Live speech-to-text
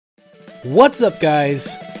What's up,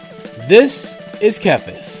 guys? This is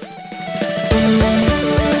Kephas.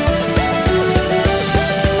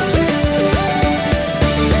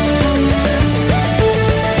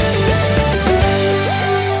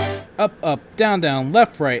 Up, up, down, down,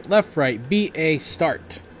 left, right, BA,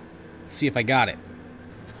 start. Let's see if I got it.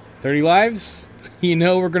 30 lives? You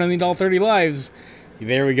know we're gonna need all 30 lives.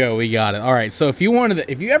 There we go, we got it. Alright, so if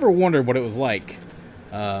you ever wondered what it was like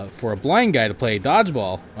for a blind guy to play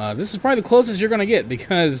dodgeball, this is probably the closest you're gonna get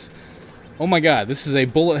because, oh my god, this is a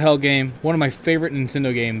bullet hell game, one of my favorite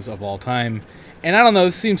Nintendo games of all time. And I don't know,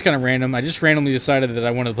 this seems kind of random. I just randomly decided that I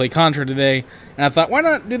wanted to play Contra today, and I thought, why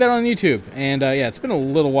not do that on YouTube? And yeah, it's been a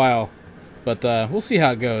little while, but we'll see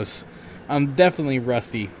how it goes. I'm definitely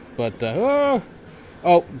rusty, but oh,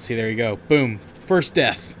 see, there you go. Boom. First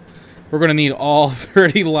death. We're going to need all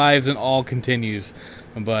 30 lives and all continues,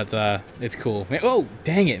 but it's cool. Man, oh,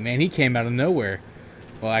 dang it, man. He came out of nowhere.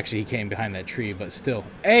 Well, actually, he came behind that tree, but still.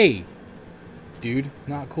 Hey! Dude,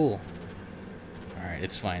 not cool. Alright,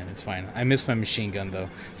 it's fine. It's fine. I missed my machine gun, though.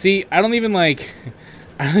 See, I don't even, like...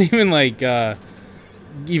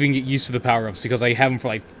 even get used to the power-ups because I have them for,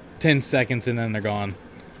 like, 10 seconds and then they're gone.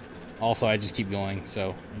 Also, I just keep going,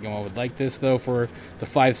 so I would like this, though, for the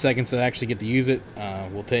 5 seconds that I actually get to use it.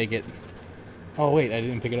 We'll take it. Oh, wait, I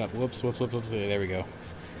didn't pick it up. Whoops, whoops, whoops, whoops. There we go.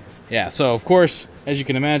 Yeah, so, of course, as you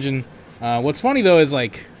can imagine, what's funny, though, is,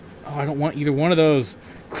 like, oh, I don't want either one of those.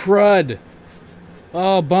 Crud.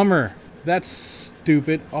 Oh, bummer. That's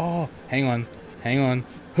stupid. Oh, hang on. Hang on.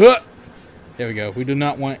 Huh! There we go. We do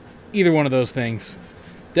not want either one of those things.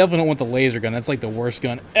 Definitely don't want the laser gun. That's, like, the worst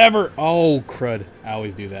gun ever. Oh, crud. I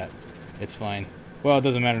always do that. It's fine. Well, it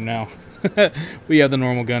doesn't matter now. We have the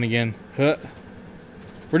normal gun again. Huh.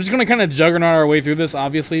 We're just going to kind of juggernaut our way through this,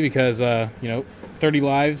 obviously, because, you know, 30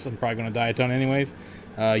 lives. I'm probably going to die a ton anyways.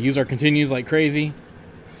 Use our continues like crazy.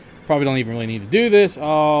 Probably don't even really need to do this.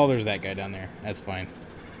 Oh, there's that guy down there. That's fine.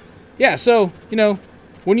 Yeah, so, you know,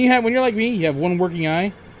 when you're like me, you have one working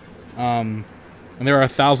eye, and there are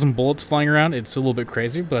 1,000 bullets flying around. It's a little bit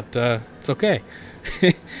crazy, but it's okay.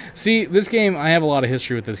 See, this game, I have a lot of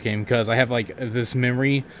history with this game because I have, like, this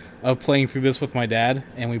memory of playing through this with my dad,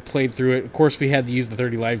 and we played through it. Of course, we had to use the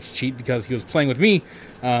 30 lives cheat because he was playing with me,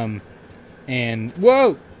 and,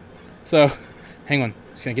 whoa! So, hang on.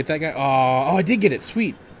 Just gonna get that guy. Oh, I did get it.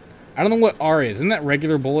 Sweet. I don't know what R is. Isn't that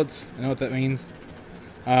regular bullets? I know what that means.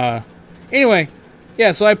 Anyway,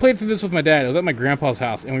 yeah, so I played through this with my dad. It was at my grandpa's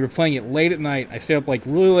house, and we were playing it late at night. I stayed up, like,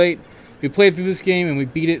 really late. We played through this game, and we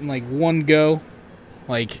beat it in, like, one go.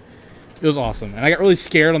 Like, it was awesome. And I got really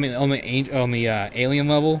scared on the alien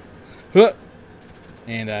level. Huh!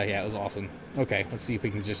 And, yeah, it was awesome. Okay, let's see if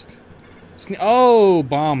we can just... Oh,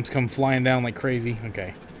 bombs come flying down like crazy.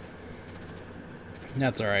 Okay.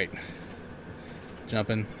 That's alright.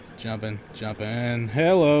 Jumping, jumping, jumping.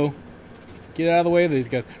 Hello. Get out of the way of these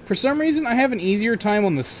guys. For some reason, I have an easier time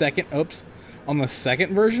on the second... Oops. On the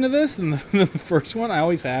second version of this than the first one. I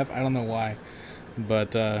always have. I don't know why.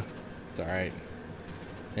 But, it's alright.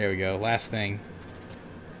 There we go. Last thing.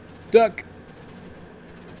 Duck.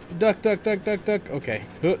 Duck, duck, duck, duck, duck. Okay.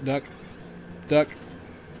 Duck. Duck.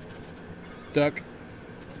 Duck.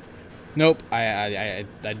 Nope. I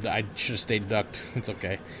should have stayed ducked. It's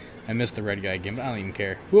okay. I missed the red guy again, but I don't even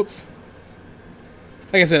care. Whoops.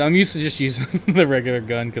 Like I said, I'm used to just using the regular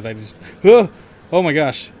gun because I just... Oh my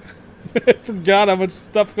gosh. I forgot how much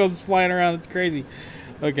stuff goes flying around. It's crazy.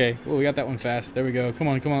 Okay. Well, we got that one fast. There we go. Come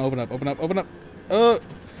on, come on. Open up, open up, open up.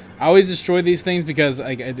 I always destroy these things because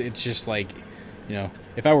it's just like, you know,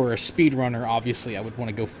 if I were a speedrunner, obviously I would want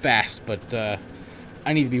to go fast, but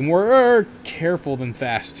I need to be more careful than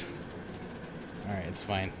fast. Alright, it's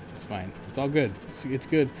fine. It's fine. It's all good. It's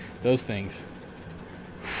good. Those things.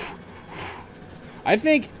 I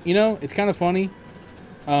think, you know, it's kind of funny.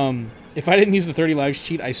 If I didn't use the 30 lives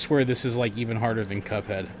cheat, I swear this is, like, even harder than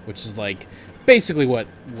Cuphead, which is, like, basically what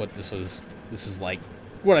this was. This is, like,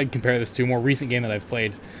 what I'd compare this to, a more recent game that I've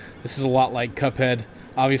played. This is a lot like Cuphead.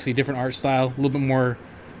 Obviously, different art style, a little bit more,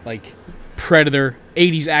 like, Predator,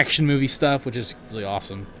 80s action movie stuff, which is really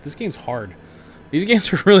awesome. This game's hard. These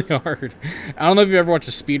games are really hard. I don't know if you've ever watched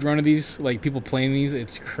a speed run of these, like people playing these.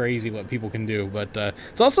 It's crazy what people can do. But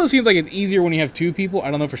it also seems like it's easier when you have two people.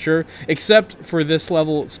 I don't know for sure, except for this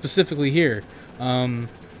level specifically here. I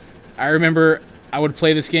remember I would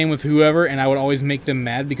play this game with whoever, and I would always make them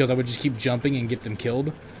mad because I would just keep jumping and get them killed.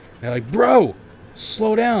 And they're like, bro,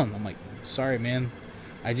 slow down. I'm like, sorry, man.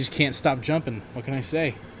 I just can't stop jumping. What can I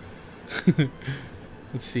say?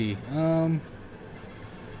 Let's see.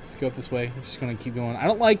 Let's go up this way. I'm just going to keep going. I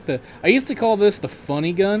don't like the... I used to call this the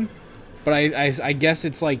funny gun, but I guess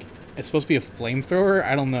it's like it's supposed to be a flamethrower?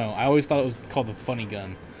 I don't know. I always thought it was called the funny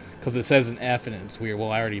gun. Because it says an F and it's weird.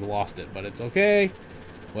 Well, I already lost it, but it's okay.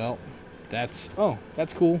 Well, that's... Oh,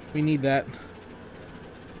 that's cool. We need that.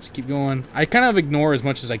 Just keep going. I kind of ignore as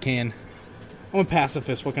much as I can. I'm a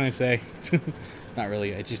pacifist. What can I say? Not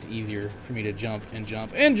really. It's just easier for me to jump and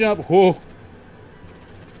jump and jump. Whoa.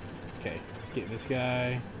 Okay. Get this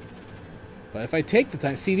guy. But if I take the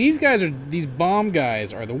time... See, these guys are... These bomb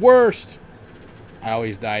guys are the worst. I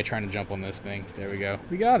always die trying to jump on this thing. There we go.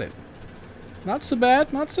 We got it. Not so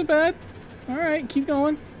bad. Not so bad. Alright, keep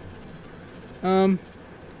going.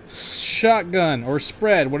 Shotgun or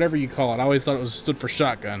spread, whatever you call it. I always thought it stood for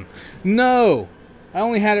shotgun. No! I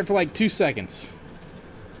only had it for like 2 seconds.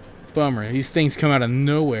 Bummer. These things come out of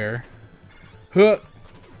nowhere. Huh.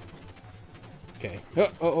 Okay.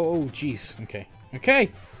 Oh, jeez. Okay.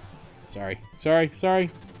 Okay. Sorry.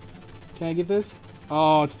 Can I get this?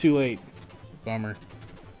 Oh, it's too late. Bummer.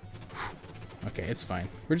 Okay, it's fine.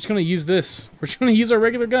 We're just gonna use this. We're just gonna use our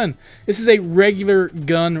regular gun. This is a regular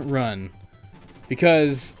gun run.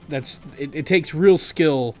 Because it takes real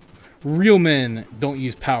skill. Real men don't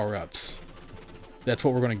use power-ups. That's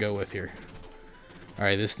what we're gonna go with here.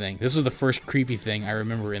 Alright, this thing. This was the first creepy thing I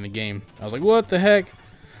remember in the game. I was like, what the heck?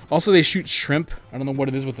 Also, they shoot shrimp. I don't know what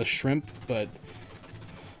it is with the shrimp, but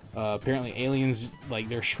apparently aliens, like,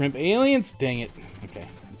 they're shrimp aliens? Dang it. Okay,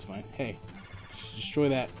 that's fine. Hey, just destroy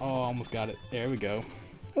that. Oh, almost got it. There we go.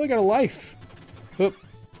 Oh, I got a life. Oop.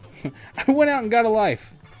 I went out and got a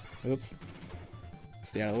life. Oops.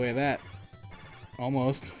 Stay out of the way of that.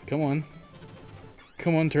 Almost. Come on.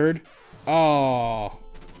 Come on, turd. Oh.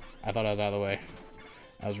 I thought I was out of the way.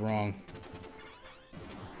 I was wrong.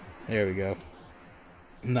 There we go.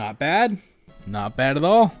 Not bad. Not bad at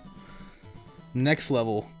all. Next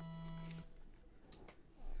level.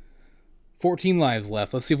 14 lives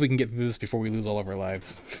left. Let's see if we can get through this before we lose all of our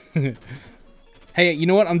lives. Hey, you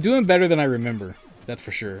know what? I'm doing better than I remember. That's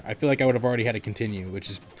for sure. I feel like I would have already had to continue,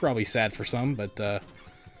 which is probably sad for some, but,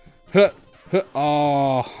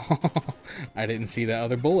 oh, I didn't see that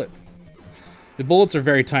other bullet. The bullets are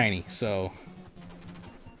very tiny, so...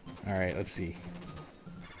 Alright, let's see.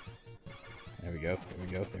 There we go, there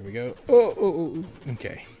we go, there we go. Oh,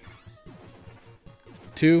 okay.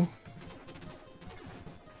 2.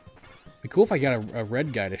 Be cool if I got a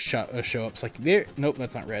red guy to show up. It's like, there. Nope,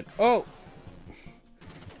 that's not red. Oh!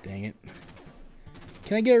 Dang it.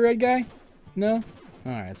 Can I get a red guy? No?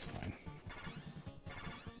 Alright, that's fine.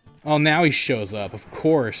 Oh, now he shows up. Of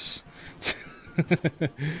course.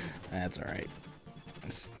 That's alright.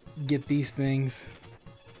 Let's get these things.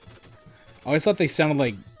 I always thought they sounded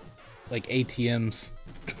like ATMs.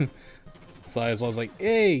 So I was like,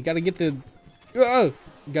 hey, gotta get the... Oh!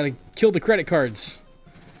 Gotta kill the credit cards.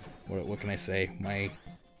 What can I say? My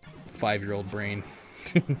 5-year-old brain.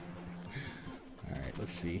 Alright,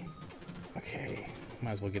 let's see. Okay.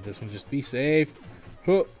 Might as well get this one. Just be safe.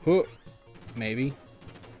 Hoop, hoop. Maybe.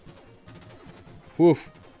 Woof.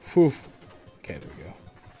 Woof. Okay, there we go.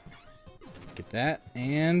 Get that,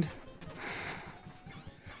 and...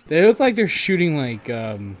 They look like they're shooting like,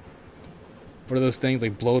 what are those things?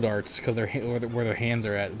 Like blow darts, because they're where their hands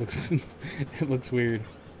are at. It looks, it looks weird.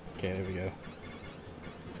 Okay, there we go.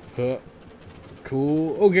 Huh.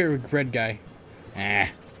 Cool. Oh, get red guy. Ah.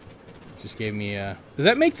 Just gave me a... Does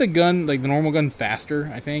that make the gun, like the normal gun,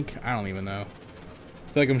 faster, I think? I don't even know.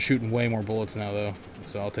 I feel like I'm shooting way more bullets now, though.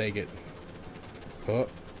 So I'll take it. Huh.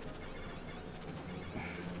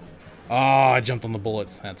 Oh, I jumped on the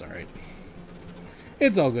bullets. That's alright.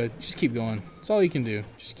 It's all good. Just keep going. That's all you can do.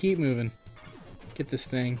 Just keep moving. Get this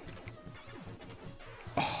thing.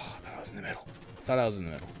 Oh, I thought I was in the middle. Thought I was in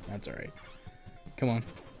the middle. That's alright. Come on.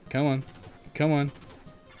 Come on. Come on.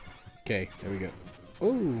 Okay, there we go.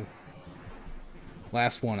 Ooh.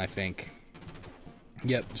 Last one, I think.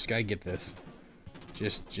 Yep, just gotta get this.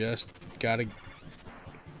 Just gotta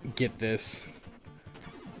get this.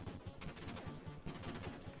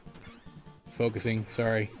 Focusing,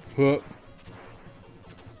 sorry. Whoop.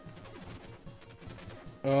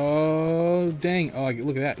 Oh, dang. Oh,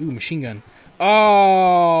 look at that. Ooh, machine gun.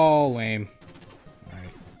 Oh, lame. Alright.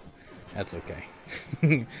 That's okay.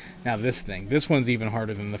 Now this thing. This one's even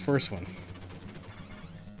harder than the first one.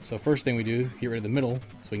 So first thing we do, get rid of the middle,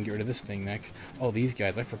 so we can get rid of this thing next. Oh, these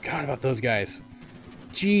guys. I forgot about those guys.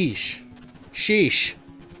 Jeesh. Sheesh.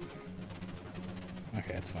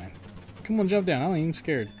 Okay, that's fine. Come on, jump down. I'm not even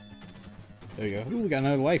scared. There you go. Ooh, we got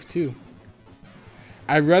another life, too.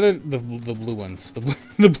 I'd rather the blue ones.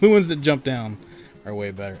 The blue ones that jump down are way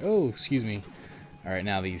better. Oh, excuse me. Alright,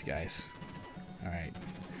 now these guys. Alright.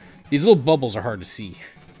 These little bubbles are hard to see.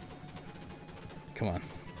 Come on.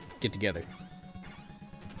 Get together.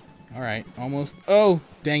 Alright, almost. Oh,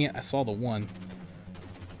 dang it. I saw the one.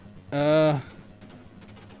 Let's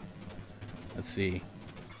see.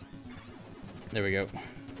 There we go.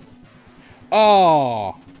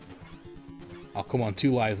 Oh! Oh, come on.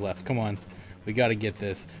 2 lives left. Come on. We gotta get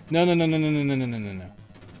this. No, no, no, no, no, no, no, no, no, no, no.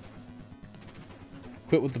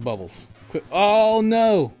 Quit with the bubbles. Quit. Oh,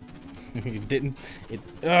 no! It didn't.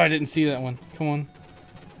 Oh, I didn't see that one. Come on.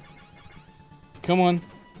 Come on.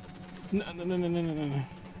 No, no, no, no, no, no, no.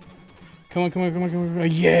 Come on, come on, come on, come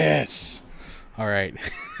on. Yes! Alright.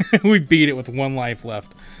 We beat it with 1 life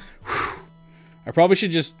left. Whew. I probably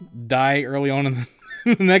should just die early on in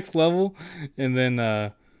the next level. And then,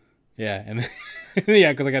 yeah. And then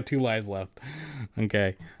yeah, because I got 2 lives left.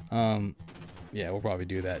 Okay. Yeah, we'll probably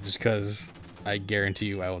do that. Just because I guarantee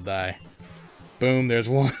you I will die. Boom, there's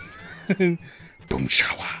 1. Boom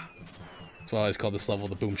shower. That's why I always call this level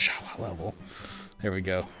the boom shower level. There we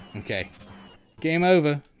go. Okay. Game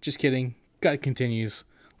over. Just kidding. God continues.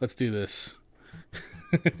 Let's do this.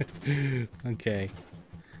 Okay.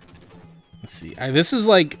 Let's see. This is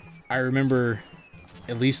like, I remember,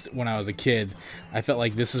 at least when I was a kid, I felt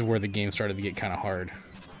like this is where the game started to get kind of hard.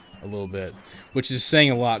 A little bit. Which is saying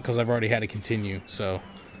a lot because I've already had to continue. So,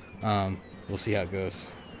 we'll see how it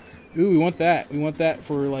goes. Ooh, we want that. We want that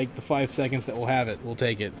for like the 5 seconds that we'll have it. We'll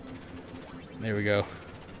take it. There we go.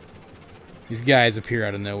 These guys appear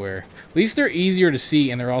out of nowhere. At least they're easier to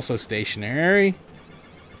see and they're also stationary.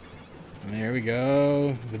 There we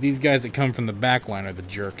go. But these guys that come from the back line are the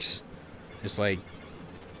jerks. Just like,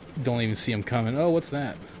 don't even see them coming. Oh, what's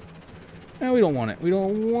that? No, we don't want it. We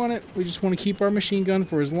don't want it. We just want to keep our machine gun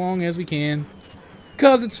for as long as we can.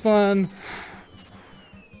 Because it's fun.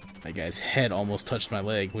 That guy's head almost touched my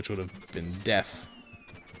leg, which would have been death.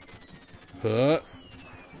 Huh.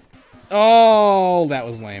 Oh, that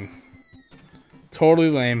was lame. Totally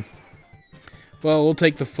lame. Well, we'll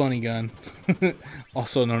take the funny gun.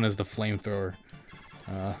 Also known as the flamethrower.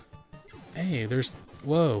 Hey, there's...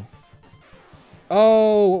 Whoa.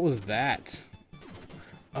 Oh, what was that?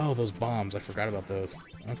 Oh, those bombs. I forgot about those.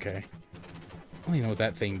 Okay. I don't even know what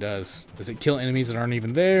that thing does. Does it kill enemies that aren't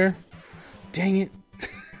even there? Dang it.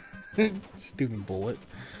 Stupid bullet.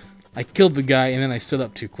 I killed the guy and then I stood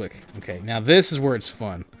up too quick. Okay, now this is where it's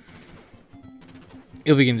fun.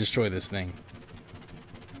 If we can destroy this thing.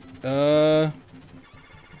 Okay,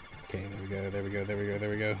 there we go, there we go, there we go, there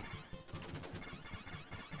we go.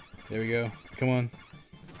 There we go. Come on.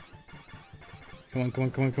 Come on, come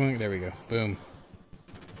on, come on, come on. There we go. Boom.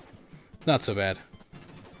 Not so bad.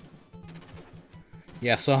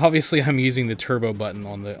 Yeah, so obviously I'm using the turbo button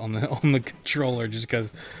on the controller just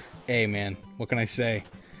because, hey man, what can I say?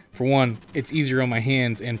 For one, it's easier on my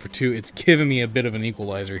hands, and for two, it's giving me a bit of an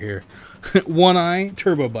equalizer here. One eye,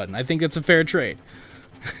 turbo button. I think that's a fair trade.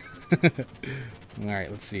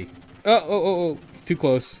 Alright, let's see. Oh, it's too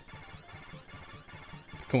close.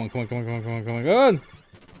 Come on, come on, come on, come on, come on, come on, come on!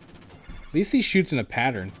 At least he shoots in a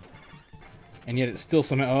pattern. And yet it's still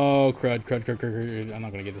somehow... Oh, crud, crud, crud, crud, crud. I'm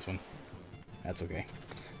not gonna get this one. That's okay.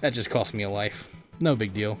 That just cost me a life. No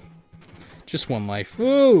big deal. Just 1 life.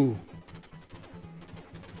 Whoa!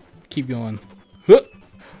 Keep going. Huh!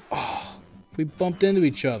 Oh, we bumped into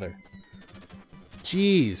each other.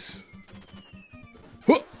 Jeez.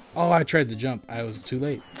 Huh! Oh, I tried to jump. I was too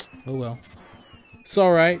late. Oh well. It's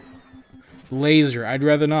alright. Laser. I'd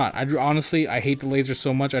rather not. Honestly, I hate the laser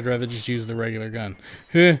so much, I'd rather just use the regular gun.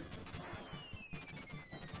 Huh.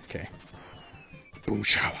 Okay. Boom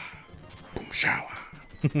shower. Boom shower.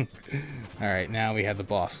 Alright, now we have the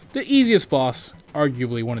boss. The easiest boss.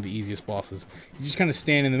 Arguably one of the easiest bosses. You just kind of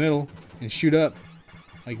stand in the middle and shoot up.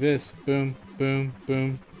 Like this. Boom, boom,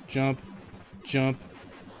 boom. Jump, jump,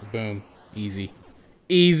 boom. Easy.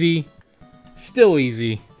 Easy. Still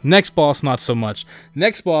easy. Next boss, not so much.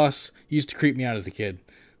 Next boss used to creep me out as a kid.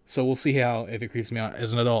 So we'll see how, if it creeps me out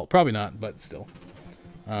as an adult. Probably not, but still.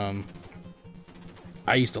 I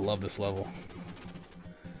used to love this level.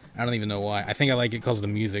 I don't even know why. I think I like it because of the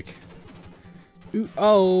music. Ooh,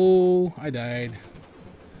 oh, I died.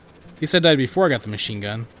 At least I died before I got the machine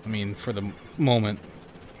gun. I mean, for the moment.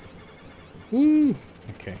 Woo!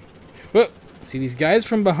 Okay. Whoa! See, these guys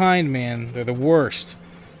from behind, man, they're the worst.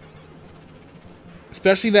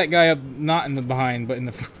 Especially that guy up, not in the behind, but in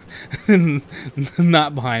the...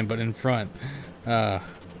 not behind, but in front.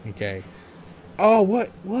 Okay. Oh, what?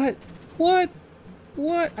 What? What?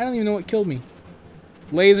 What? I don't even know what killed me.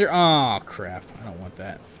 Laser. Oh, crap. I don't want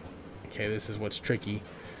that. Okay, this is what's tricky.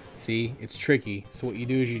 See? It's tricky. So what you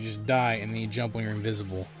do is you just die, and then you jump when you're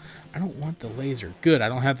invisible. I don't want the laser. Good, I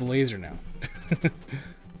don't have the laser now.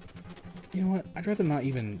 You know what? I'd rather not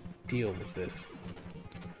even deal with this.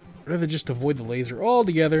 I'd rather just avoid the laser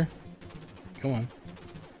altogether. Come on.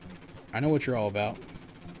 I know what you're all about.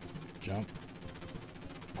 Jump.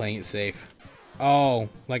 Playing it safe. Oh,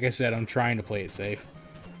 like I said, I'm trying to play it safe.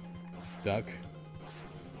 Duck.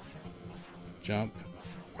 Jump.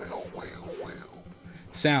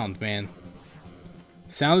 Sound, man.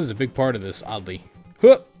 Sound is a big part of this, oddly.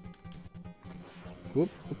 Whoop! Whoop,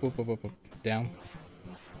 whoop, whoop, whoop, whoop, whoop. Down.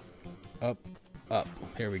 Up. Up.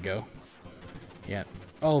 Here we go. Yeah.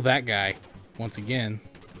 Oh, that guy. Once again.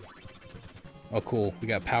 Oh, cool. We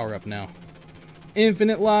got power up now.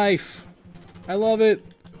 Infinite life! I love it!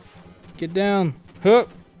 Get down. Hup!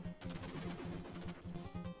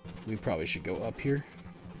 We probably should go up here.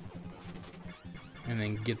 And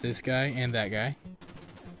then get this guy and that guy.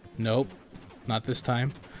 Nope. Not this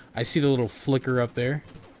time. I see the little flicker up there.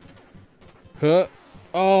 Huh.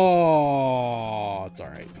 Oh, it's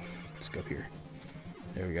alright. Let's go up here.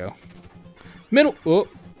 There we go. Middle. Oh,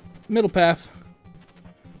 middle path.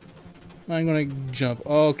 I'm gonna jump.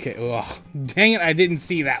 Okay. Oh, dang it! I didn't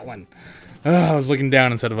see that one. Oh, I was looking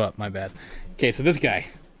down instead of up. My bad. Okay, so this guy.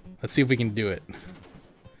 Let's see if we can do it.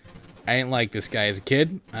 I didn't like this guy as a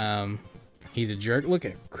kid. He's a jerk. Look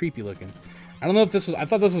at creepy looking. I don't know if this was. I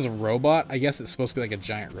thought this was a robot. I guess it's supposed to be like a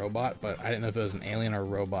giant robot, but I didn't know if it was an alien or a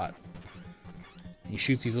robot. He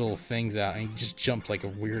shoots these little things out, and he just jumps like a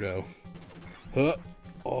weirdo. Huh.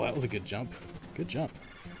 Oh, that was a good jump. Good jump.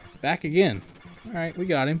 Back again. All right, we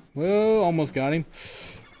got him. Whoa, almost got him.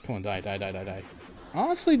 Come on, die, die, die, die, die.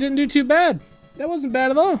 Honestly, didn't do too bad. That wasn't bad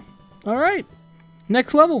at all. All right.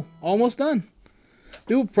 Next level. Almost done.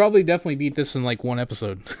 We will probably definitely beat this in like one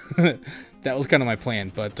episode. That was kind of my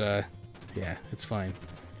plan, but yeah, it's fine.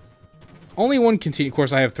 Only one continue. Of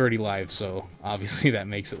course, I have 30 lives, so obviously that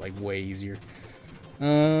makes it like way easier.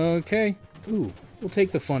 Okay. Ooh, we'll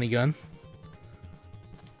take the funny gun.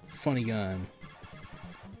 Funny gun.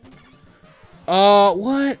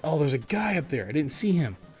 What? Oh, there's a guy up there. I didn't see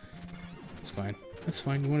him. That's fine. That's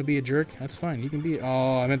fine. You want to be a jerk? That's fine. You can be.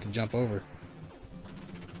 Oh, I meant to jump over.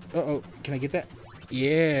 Uh-oh. Can I get that?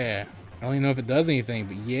 Yeah. I don't even know if it does anything,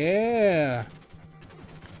 but yeah.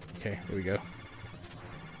 Okay, here we go.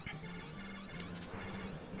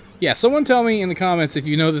 Yeah, someone tell me in the comments if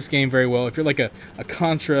you know this game very well. If you're like a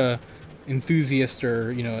Contra enthusiast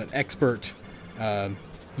or, you know, an expert,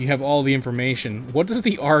 you have all the information. What does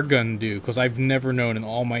the R gun do? Because I've never known in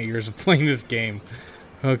all my years of playing this game.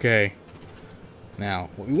 Okay. Now,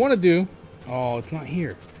 what we want to do... Oh, it's not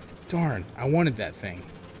here. Darn, I wanted that thing.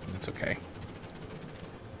 That's okay.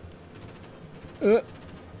 Okay.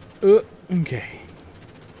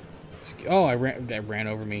 Oh, that ran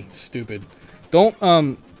over me. Stupid.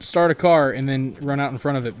 Don't start a car and then run out in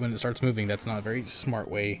front of it when it starts moving. That's not a very smart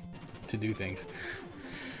way to do things.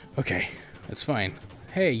 Okay, that's fine.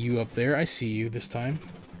 Hey, you up there. I see you this time.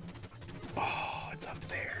 Oh, it's up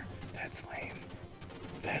there. That's lame.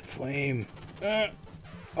 That's lame.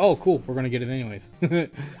 Oh, cool. We're going to get it anyways.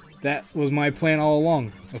 That was my plan all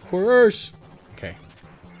along. Of course. Okay.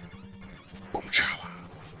 Boom chow.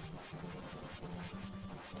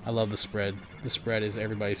 I love the spread. The spread is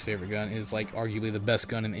everybody's favorite gun. It is like arguably the best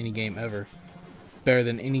gun in any game ever. Better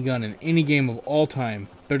than any gun in any game of all time.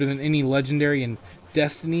 Better than any legendary in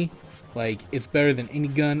Destiny. Like, it's better than any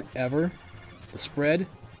gun ever. The spread.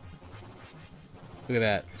 Look at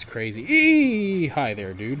that. It's crazy. Eee! Hi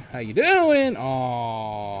there, dude. How you doing?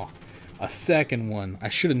 Aww. A second one. I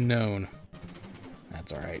should have known.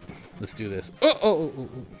 That's alright. Let's do this. Oh.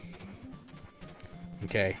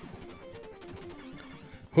 Okay.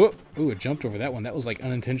 Ooh, it jumped over that one. That was like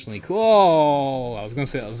unintentionally cool. Oh, I was gonna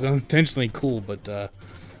say that was unintentionally cool, but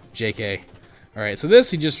JK. All right, so I'm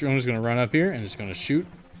just gonna run up here and just gonna shoot.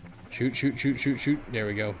 There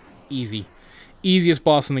we go. Easy, easiest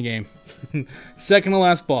boss in the game. Second to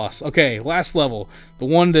last boss. Okay, last level, the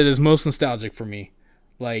one that is most nostalgic for me,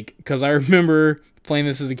 like, cause I remember playing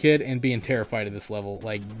this as a kid and being terrified of this level,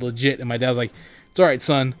 like legit. And my dad was like, "It's all right,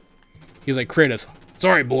 son." He's like, "Kratos, it's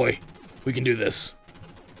all right, boy. We can do this.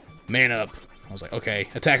 Man up." I was like, okay.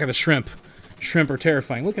 Attack of the Shrimp. Shrimp are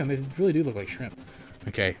terrifying. Look at them. They really do look like shrimp.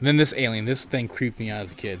 Okay. And then this alien. This thing creeped me out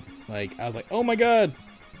as a kid. Like, I was like, oh my god.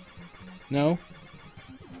 No.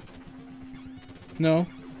 No.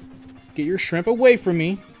 Get your shrimp away from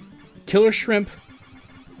me. Killer shrimp.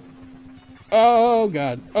 Oh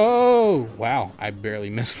god. Oh. Wow. I barely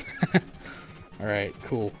missed that. Alright.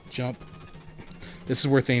 Cool. Jump. This is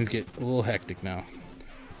where things get a little hectic now.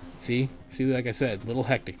 See? See, like I said, a little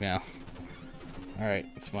hectic now. Alright,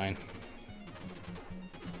 it's fine.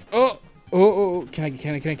 Oh! Can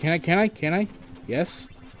I? Yes?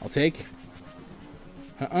 I'll take.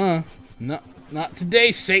 Not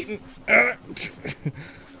today, Satan! There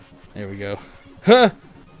we go. Huh!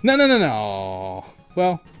 No, no, no, no.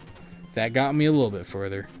 Well, that got me a little bit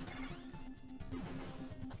further.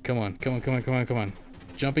 Come on, come on, come on, come on, come on.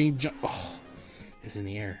 Jumping, jump. Oh, it's in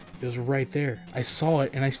the air. It was right there. I saw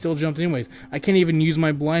it, and I still jumped anyways. I can't even use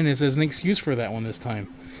my blindness as an excuse for that one this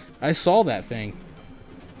time. I saw that thing.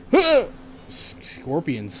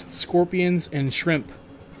 Scorpions. Scorpions and shrimp.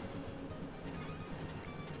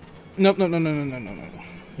 Nope, no, no, no, no, no, no, no.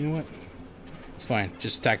 You know what? It's fine.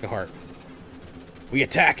 Just attack the heart. We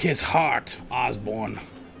attack his heart, Osborn.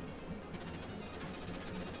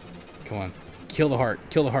 Come on. Kill the heart.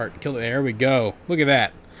 Kill the heart. Kill the... There we go. Look at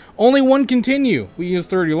that. Only one continue. We used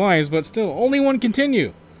 30 lives, but still, only one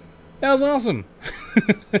continue. That was awesome.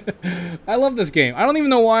 I love this game. I don't even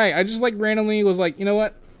know why. I just like randomly was like, you know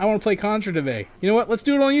what? I want to play Contra today. You know what? Let's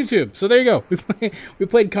do it on YouTube. So there you go. We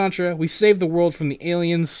played Contra. We saved the world from the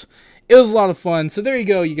aliens. It was a lot of fun. So there you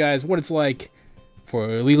go, you guys. What it's like for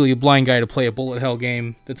a legally blind guy to play a bullet hell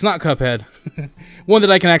game that's not Cuphead. One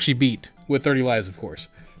that I can actually beat with 30 lives, of course.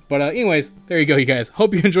 But anyways, there you go, you guys.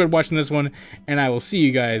 Hope you enjoyed watching this one, and I will see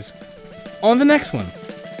you guys on the next one.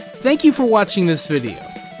 Thank you for watching this video.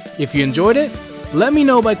 If you enjoyed it, let me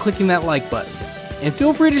know by clicking that like button. And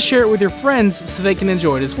feel free to share it with your friends so they can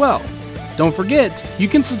enjoy it as well. Don't forget, you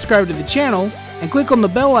can subscribe to the channel and click on the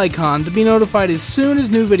bell icon to be notified as soon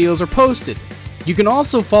as new videos are posted. You can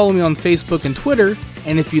also follow me on Facebook and Twitter,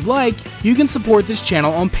 and if you'd like, you can support this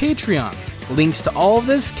channel on Patreon. Links to all of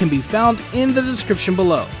this can be found in the description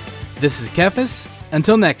below. This is Kephas.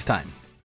 Until next time.